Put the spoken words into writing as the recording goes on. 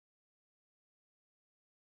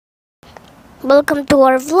Welcome to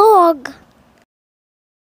our vlog.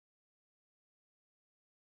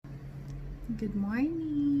 Good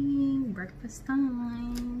morning! Breakfast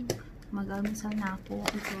time! Mag-almusal na ako.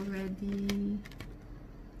 It's already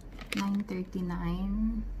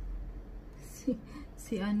 9:39.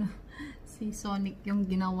 Si Sonic yung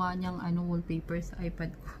ginawa niyang wallpaper sa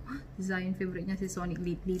iPad ko. Design favorite niya si Sonic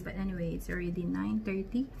lately. But anyway, it's already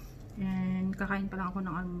 9:30 and kakain pa lang ako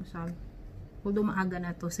ng almusal. Although maaga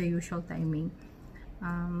na to sa usual timing.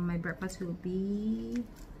 My breakfast will be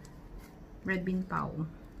red bean pao.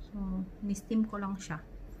 So, ni-steam ko lang siya.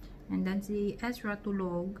 And then si Ezra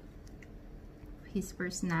tulog. His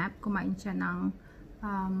first nap. Kumain siya ng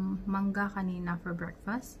mangga kanina for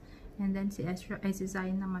breakfast. And then si Ezra, si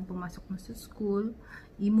Zion naman pumasok na sa school.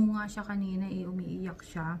 Imo nga siya kanina, umiiyak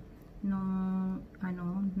siya.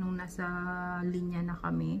 Nung nasa linya na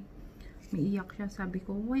kami. Umiiyak siya. Sabi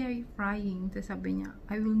ko, why are you crying? Tapos sabi niya,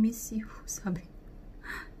 I will miss you. Sabi ko.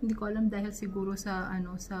 Hindi ko alam dahil siguro sa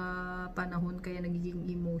sa panahon kaya nagiging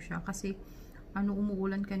emo siya. Kasi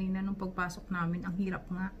umuulan kanina nung pagpasok namin. Ang hirap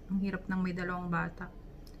nga. Ang hirap ng may dalawang bata.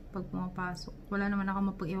 Pag pumapasok. Wala naman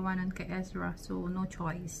ako mapag-iwanan kay Ezra. So, no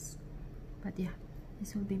choice. But yeah,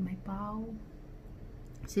 this will be my pao.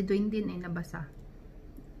 Si Dwayne din ay nabasa.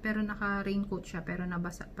 Pero naka-raincoat siya. Pero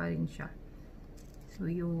nabasa pa rin siya. So,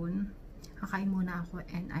 yun. Kakain muna ako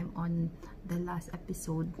and I'm on the last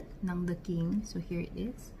episode ng The King. So, here it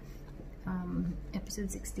is. Episode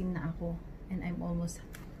 16 na ako. And I'm almost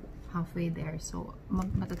halfway there. So,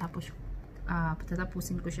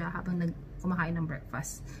 patatapusin ko siya habang kumakain ng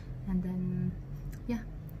breakfast. And then, yeah.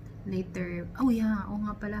 Later, oo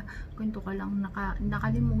nga pala, kwento ka lang,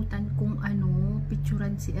 nakalimutan kung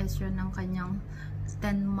picturean si Ezra ng kanyang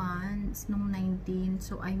 10 months nung 19.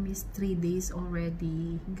 So, I missed 3 days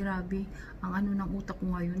already. Grabe, ang ng utak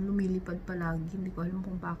ko ngayon, lumilipad palagi. Hindi ko alam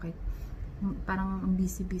kung bakit. Parang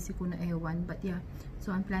busy-busy ko na ewan. But yeah,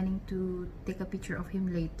 so I'm planning to take a picture of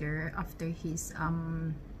him later after his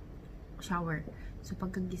shower. So,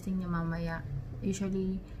 pagkagising niya mamaya,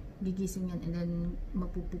 usually, gigising yan and then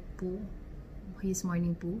magpupupo his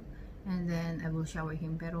morning poo and then I will shower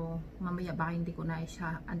him. Pero mamaya baka hindi ko na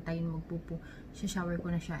siya antayin magpupo. Shower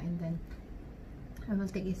ko na siya and then I will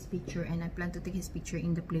take his picture and I plan to take his picture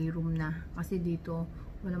in the playroom na kasi dito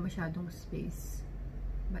wala masyadong space.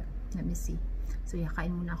 But let me see. So yeah,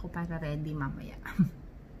 kain muna ako para ready mamaya.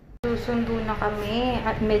 Susundo na kami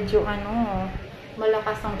at medyo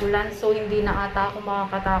malakas ang ulan so hindi na ata ako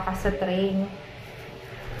makakatakas sa train.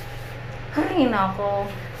 Ay, nako.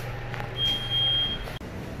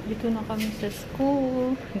 Dito na kami sa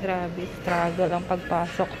school. Grabe, struggle ang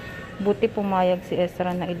pagpasok. Buti pumayag si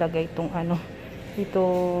Ezra na ilagay itong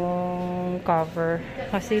itong cover.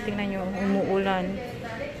 Kasi tingnan nyo, umuulan.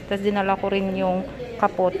 Tapos dinala ko rin yung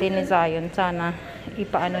kapote ni Zion. Sana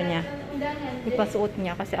ipasuot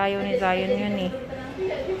niya. Kasi ayaw ni Zion yun eh.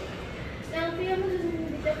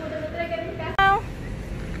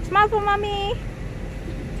 Smile po, mommy!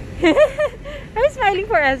 Are you smiling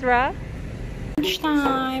for Ezra? Lunch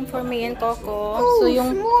time for me and Coco. Oh, so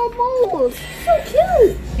yung small bowls. So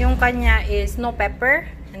cute. Yung kanya is no pepper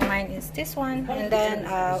and mine is this one. And then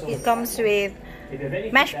it comes with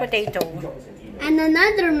mashed potato. And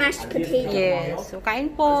another mashed potato. Yes. So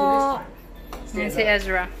kain po. Yan si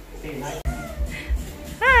Ezra.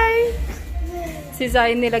 Hi! Si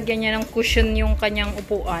Zion nilagyan niya ng cushion yung kanyang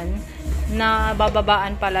upuan na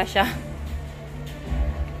bababaan pala siya.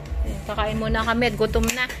 Kakain muna kami at gutom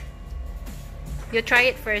na. You try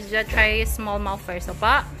it first. You try small mouth first.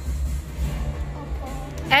 Opa?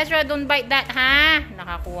 Ezra, don't bite that, ha?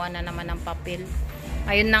 Nakakuha na naman ng papel.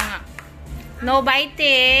 Ayun na nga. No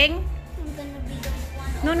biting.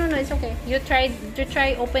 No, it's okay. You try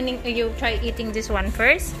eating this one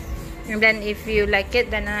first. And then if you like it,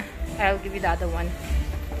 then I'll give you the other one.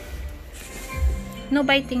 No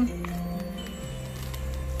biting.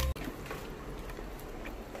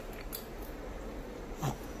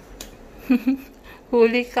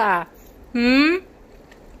 Huli ka.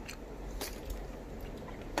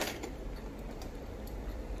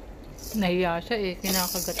 Nahiya siya eh.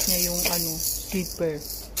 Kinakagat niya yung zipper.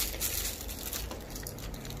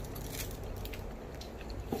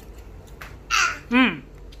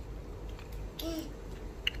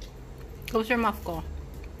 Close your mouth ko.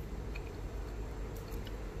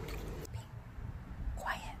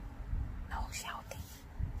 Quiet. No shouting.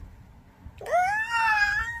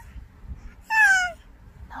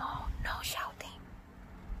 No shouting.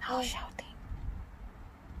 No shouting.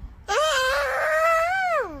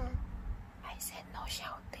 I said no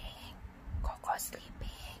shouting. Coco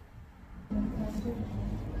sleeping.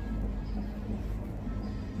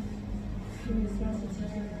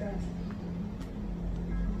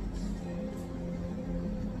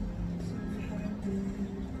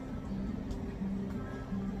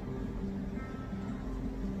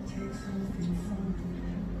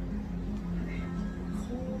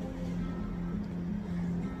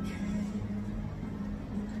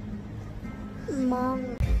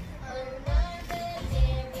 Mom.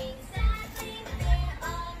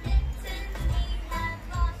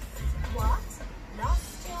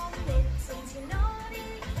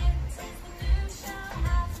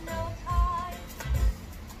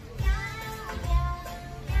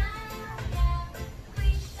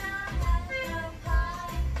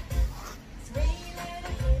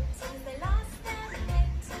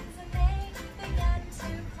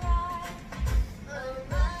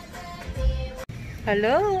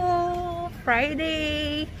 Hello!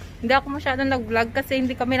 Friday! Hindi ako masyadong nag-vlog kasi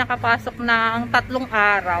hindi kami nakapasok ng 3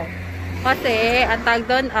 araw. Kasi, ang tag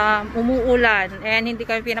doon, umuulan. And hindi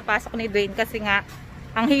kami pinapasok ni Dwayne kasi nga,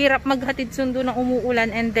 ang hirap maghatid sundo ng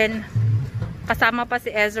umuulan. And then, kasama pa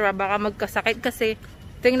si Ezra, baka magkasakit kasi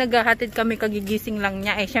tuwing naghahatid kami, kagigising lang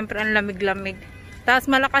niya. Syempre, ang lamig-lamig. Tapos,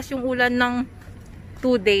 malakas yung ulan ng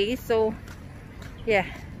 2 days. So, yeah.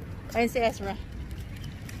 Ayun si Ezra.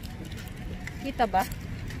 Kita ba?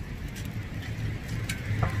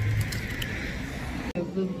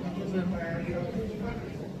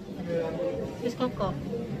 Yes, Coco.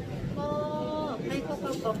 Oh, ay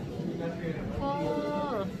Coco.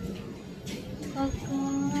 Oh. Coco.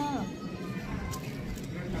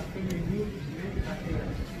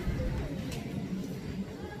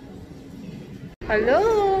 Hello.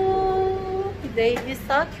 Today is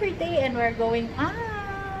Saturday and we're going out.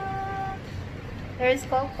 There's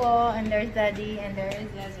Coco, and there's Daddy, and there is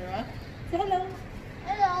Ezra. Say hello!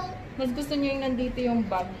 Hello! Mas gusto niyo yung nandito yung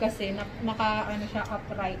bag kasi naka-ano siya,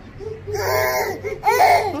 upright.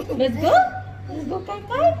 Let's go! Let's go,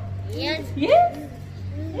 Kai! Yes! Yes!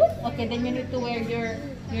 Yes! Okay, then you need to wear your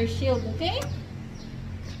shield, okay?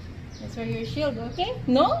 Let's wear your shield, okay?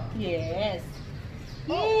 No? Yes!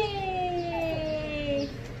 Yay!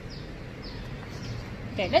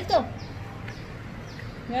 Okay, let's go!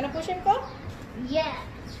 You wanna push him, ko? Yes!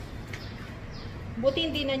 Buti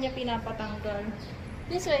hindi na niya pinapatanggal.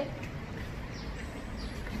 This way.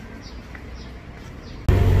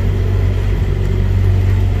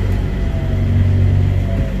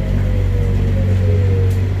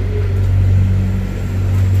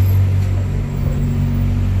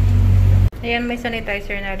 Ayan, may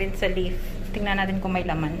sanitizer na rin sa leaf. Tingnan natin kung may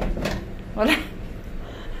laman. Wala.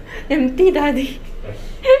 Empty, Daddy.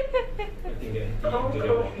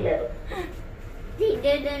 They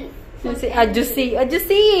didn't. Si Ajusi.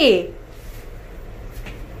 Ajusi!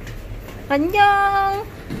 Annyeong!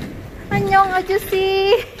 Annyeong,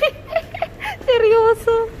 Ajusi!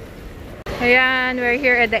 Seryoso. Ayan, we're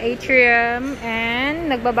here at the atrium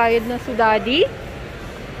and nagbabayad na si Daddy.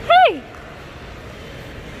 Hey!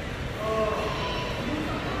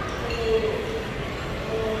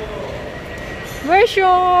 Where's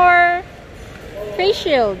your face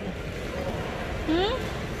shield? Hmm?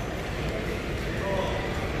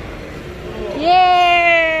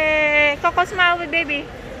 Yay! Coco, smile with baby.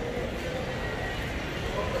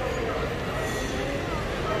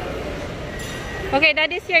 Okay,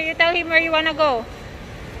 Daddy's here. You tell him where you wanna go.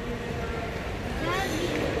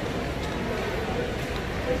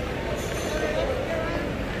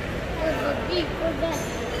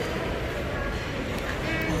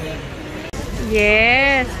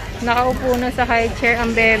 Yes! Nakaupo na sa high chair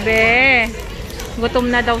ang bebe.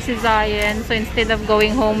 Gutom na daw si Zion. So instead of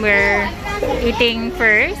going home, we're eating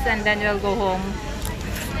first and then we'll go home.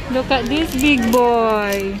 Look at this big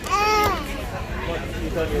boy.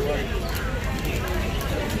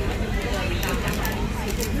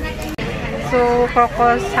 So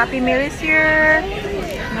Coco's Happy Meal is here.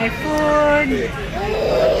 My food.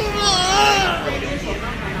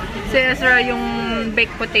 Si Ezra yung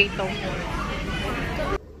baked potato.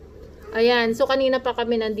 Ayan, so kanina pa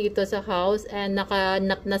kami nandito sa house and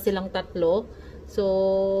nakanap na silang 3.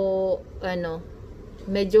 So, ano,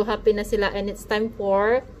 medyo happy na sila and it's time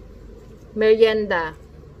for merienda.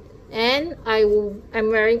 And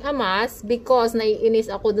I'm wearing a mask because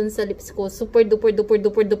naiinis ako dun sa lips ko. Super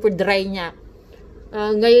duper dry niya.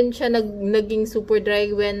 Ngayon siya naging super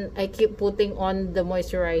dry when I keep putting on the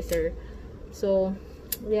moisturizer. So,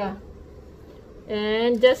 yeah.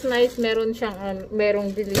 And just nice, meron siyang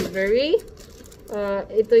merong delivery.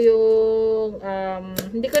 Ito yung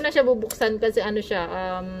hindi ko na siya bubuksan kasi ano siya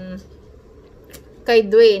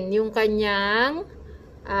kay Dwayne, yung kanyang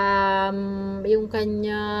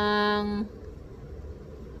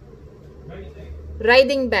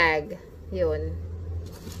riding bag. Yun.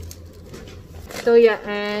 So yeah,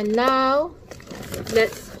 and now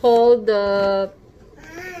let's hold the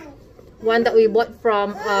one that we bought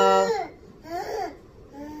from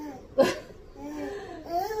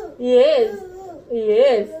Yes.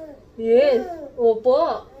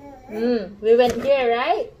 Opo. We went here,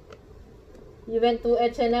 right? You went to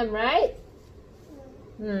H&M, right?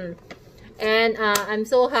 And I'm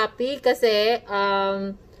so happy kasi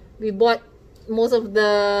we bought most of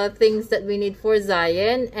the things that we need for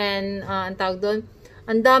Zion. And ang tawag doon,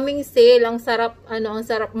 ang daming sale, ang sarap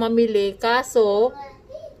mamili. Kaso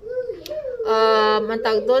ang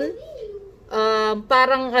tawag doon,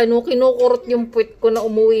 parang kinukurot yung puwit ko na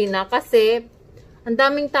umuwi na kasi ang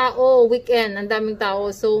daming tao, weekend, ang daming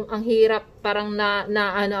tao. So ang hirap parang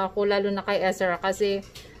ako lalo na kay Ezra kasi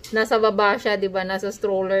nasa baba siya, 'di ba? Nasa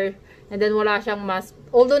stroller. And then wala siyang mask.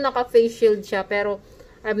 Although naka face shield siya, pero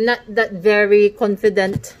I'm not that very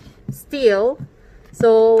confident still.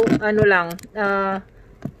 So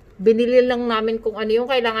binili lang namin kung ano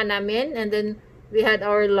yung kailangan namin, and then we had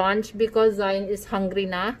our lunch because Zion is hungry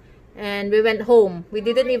na. And we went home. We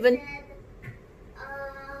didn't even...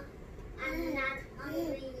 I'm not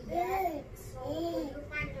hungry yet, so you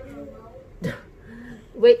find the remote.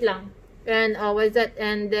 Wait lang. And what's that?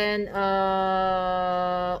 And then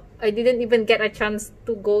I didn't even get a chance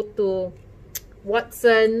to go to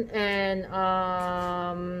Watson and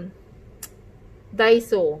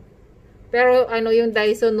Daiso. Pero yung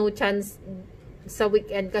Daiso, no chance sa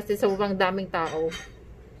weekend kasi sobrang daming tao.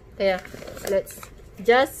 Kaya let's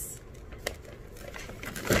just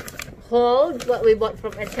hold what we bought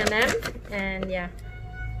from H&M. And yeah,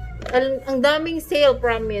 ang daming sale,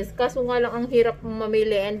 promise. Kaso nga lang ang hirap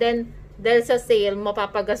mamili. And then dahil sa sale,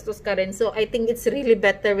 mapapagastos ka rin. So I think it's really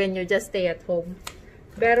better when you just stay at home.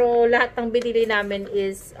 Pero lahat ng binili namin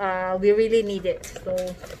is we really need it. So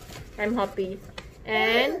I'm happy.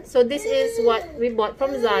 And so this is what we bought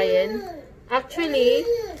from Zion. Actually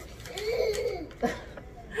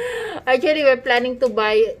we're planning to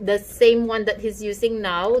buy the same one that he's using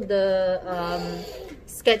now, the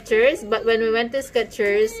Skechers. But when we went to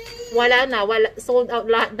Skechers, wala, sold out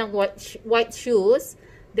lahat ng white shoes.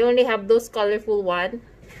 They only have those colorful one.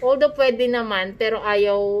 Although pwede naman, pero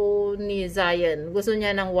ayaw ni Zion. Gusto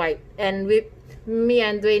niya ng white. And me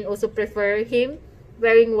and Dwayne also prefer him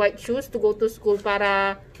wearing white shoes to go to school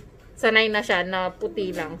para sanay na siya na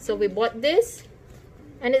puti lang. So we bought this.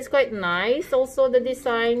 And it's quite nice. Also the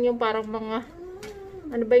design, yung parang mga,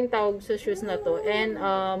 ano ba yung tawag sa shoes na to? And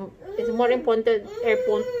it's more importantly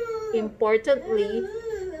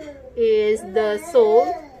is the sole.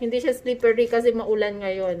 Hindi siya slippery kasi maulan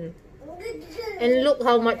ngayon. And look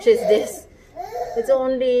how much is this. It's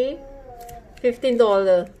only $15.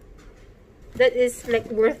 That is like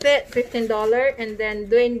worth it, $15. And then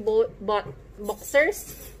Dwayne bought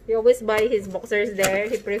boxers. He always buy his boxers there.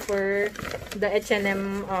 He prefer the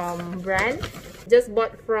H&M brand. Just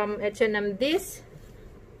bought from H&M this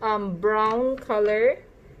brown color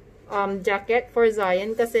jacket for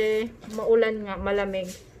Zion kasi maulan nga, malamig.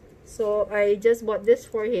 So I just bought this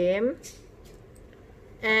for him.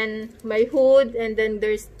 And my hood, and then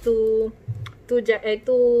there's two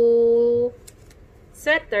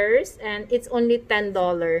sweaters, and it's only $10.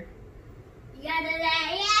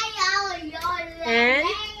 And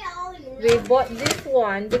we bought this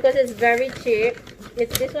one because it's very cheap.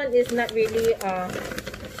 This one is not really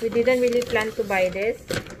we didn't really plan to buy this,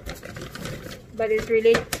 but it's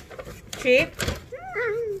really cheap.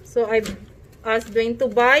 So I asked Dwayne to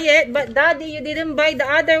buy it, but Daddy, you didn't buy the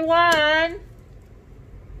other one.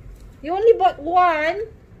 You only bought one.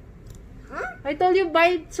 Huh? I told you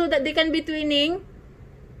buy so that they can be twinning.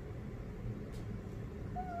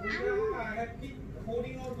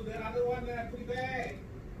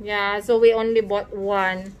 Yeah, so we only bought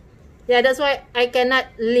one. Yeah, that's why I cannot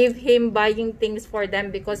leave him buying things for them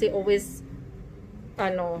because he always,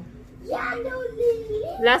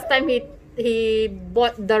 last time he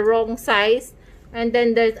bought the wrong size, and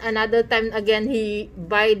then there's another time again he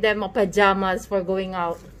buy them pajamas for going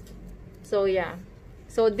out. So yeah,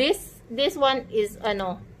 so this one is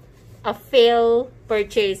a fail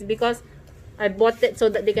purchase because I bought it so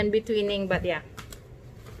that they can be twinning, but yeah.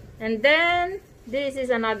 And then this is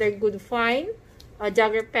another good find,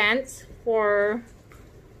 jogger pants for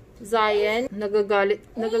Zion.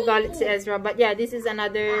 Nagagalit si Ezra, but yeah, this is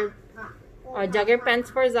another jogger pants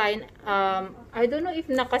for Zion. I don't know if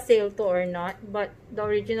naka-sale to or not, but the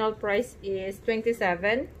original price is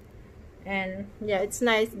 $27. And yeah, it's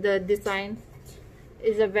nice. The design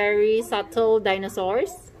is a very subtle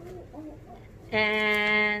dinosaurs.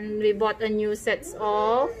 And we bought a new sets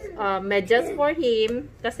of medyas for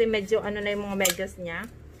him kasi medyo na yung mga medyas niya.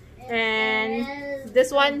 And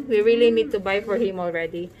this one we really need to buy for him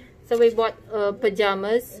already. So we bought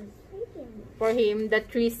pajamas for him, the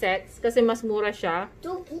 3 sets kasi mas mura siya.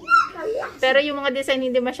 Pero yung mga design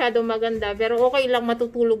hindi masyadong maganda, pero okay lang,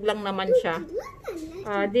 matutulog lang naman siya.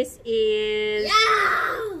 This is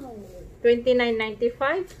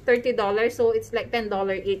 $29.95, $30, so it's like $10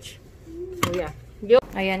 each. So yeah.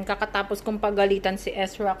 Ayan, kakatapos kong pagalitan si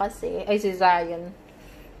Ezra kasi, ay si Zion.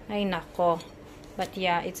 Ay nako. But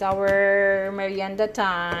yeah, it's our merienda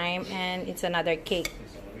time and it's another cake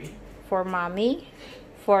for mommy,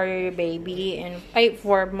 for baby, and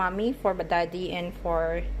for mommy, for daddy, and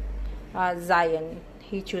for Zion.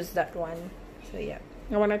 He chose that one. So yeah,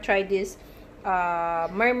 I want to try this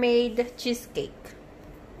mermaid cheesecake.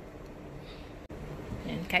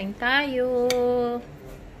 And kain tayo.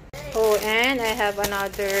 Oh, and I have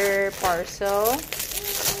another parcel.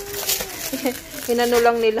 Inano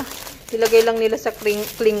lang nila. Ilagay lang nila sa cling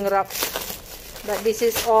wrap. But this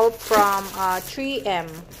is all from 3M.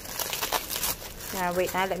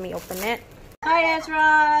 Wait, let me open it. Hi,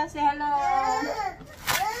 Ezra! Say hello!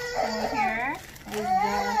 So here is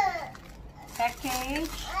the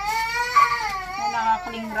package.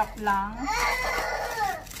 Naka-cling wrap lang.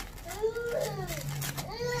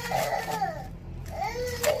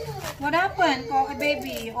 What happened,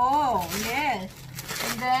 baby? Oh, yes.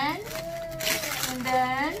 And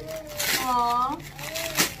then,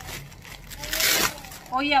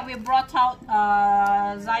 oh yeah, we brought out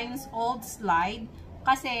Zion's old slide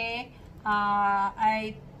kasi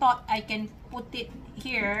I thought I can put it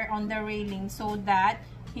here on the railing so that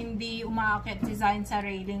hindi umaakit si Zion sa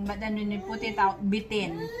railing, but then when you put it out,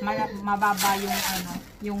 bitin. Mababa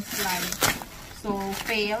yung slide. So,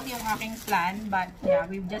 fail yung aking plan, but yeah,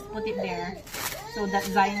 we've just put it there so that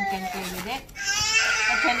Zion can play with it.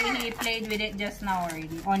 Actually, he played with it just now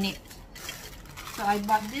already, on it. So, I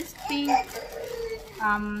bought this pink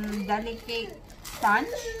delicate sponge.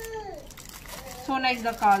 So nice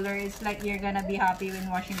the color. It's like you're gonna be happy when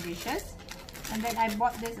washing dishes. And then I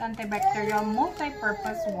bought this antibacterial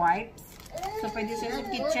multi-purpose wipes. So, for this is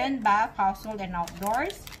kitchen, bath, household, and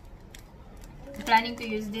outdoors. Planning to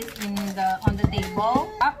use this on the table.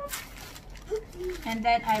 And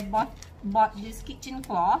then I bought this kitchen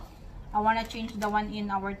cloth. I want to change the one in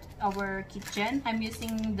our kitchen. I'm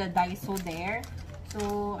using the Daiso there,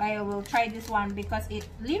 so I will try this one because it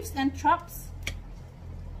leaves and traps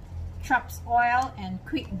oil and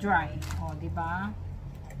quick dry. Oh, diba?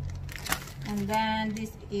 And then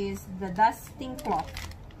this is the dusting cloth.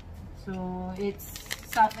 So it's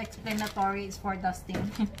self-explanatory. It's for dusting.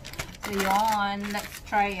 So yon, let's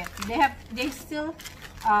try it. They still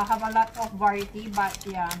have a lot of variety, but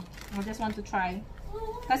yeah, I just want to try.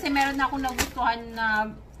 Kasi meron na akong nagustuhan na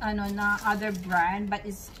other brand, but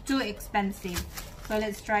it's too expensive. So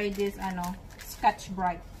let's try this Scotch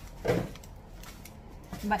Brite.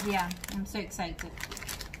 But yeah, I'm so excited.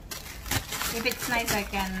 If it's nice, I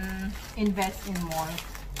can invest in more.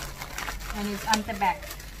 And it's anti-bac.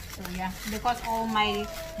 So yeah, because all my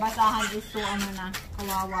basahan is so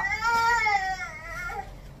kawawa.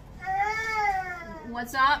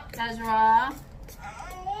 What's up, Ezra?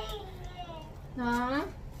 Huh?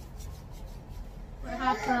 What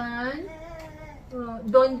happened? Oh,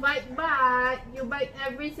 don't bite back. You bite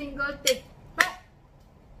every single thing.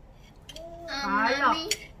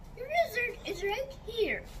 Mommy, your dessert is right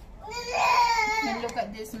here. And look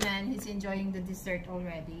at this man. He's enjoying the dessert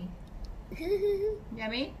already.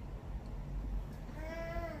 Yummy?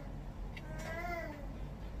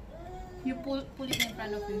 You pull it in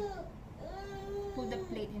front of you. Pull the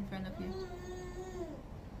plate in front of you.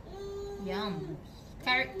 Yum.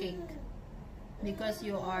 Carrot cake. Because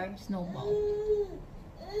you are snowball.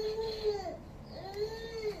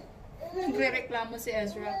 Nagre-reklamo si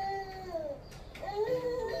Ezra.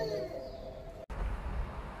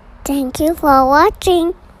 Thank you for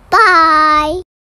watching. Bye!